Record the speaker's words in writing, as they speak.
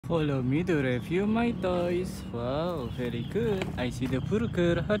Follow me to review my toys. Wow, very good. I see the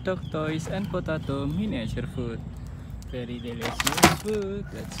burger, hot dog toys, and potato miniature food. Very delicious food.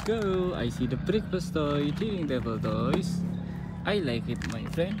 Let's go. I see the breakfast toy, dining table toys. I like it, my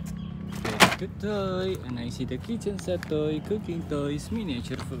friend. Very good toy. And I see the kitchen set toy, cooking toys,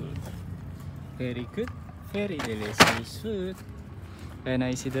 miniature food. Very good. Very delicious food. And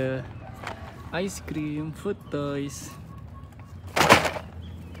I see the ice cream, food toys.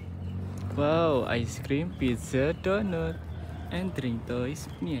 Wow, ice cream, pizza, donut, and drink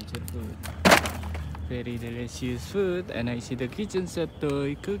toys, miniature food. Very delicious food. And I see the kitchen set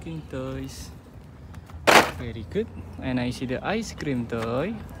toy, cooking toys. Very good. And I see the ice cream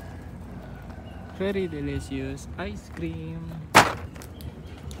toy. Very delicious ice cream.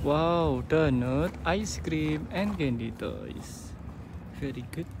 Wow, donut, ice cream, and candy toys. Very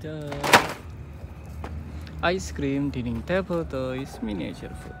good toy. Ice cream, dining table toys,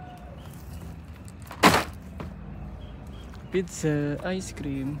 miniature food. Pizza, ice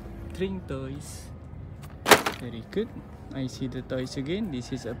cream, drink toys. Very good. I see the toys again.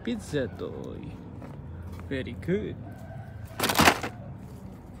 This is a pizza toy. Very good.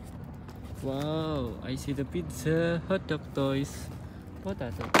 Wow, I see the pizza, hot dog toys,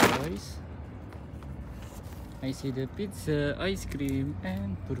 potato toys. I see the pizza, ice cream,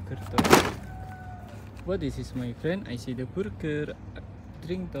 and burger toys. What is this, my friend? I see the burger,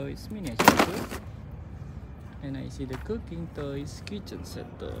 drink toys, miniature food. And I see the cooking toys, kitchen set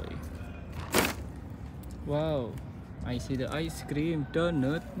toy. Wow, I see the ice cream,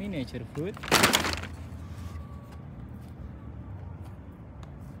 donut, miniature food.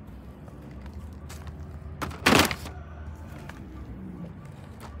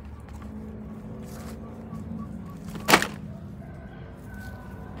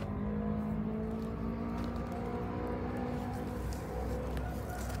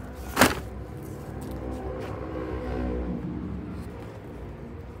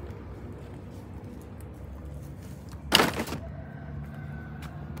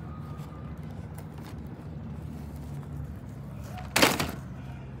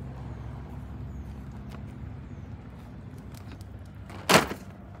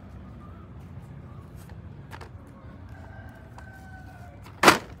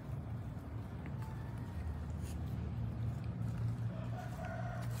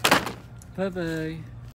 Bye bye.